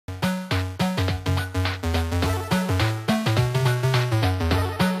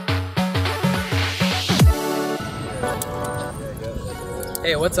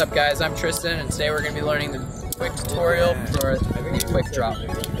Hey, what's up guys? I'm Tristan and today we're going to be learning the quick tutorial for the quick drop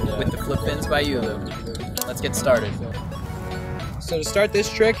with the FlipFinz by Yulu. Let's get started. So to start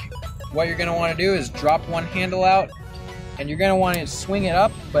this trick, what you're going to want to do is drop one handle out and you're going to want to swing it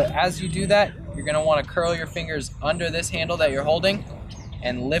up, but as you do that, you're going to want to curl your fingers under this handle that you're holding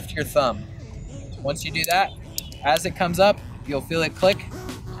and lift your thumb. Once you do that, as it comes up, you'll feel it click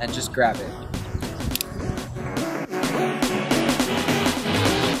and just grab it.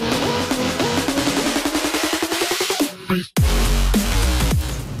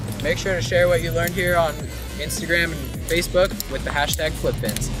 Make sure to share what you learned here on Instagram and Facebook with the hashtag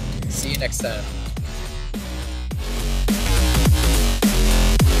FlipFinz. See you next time.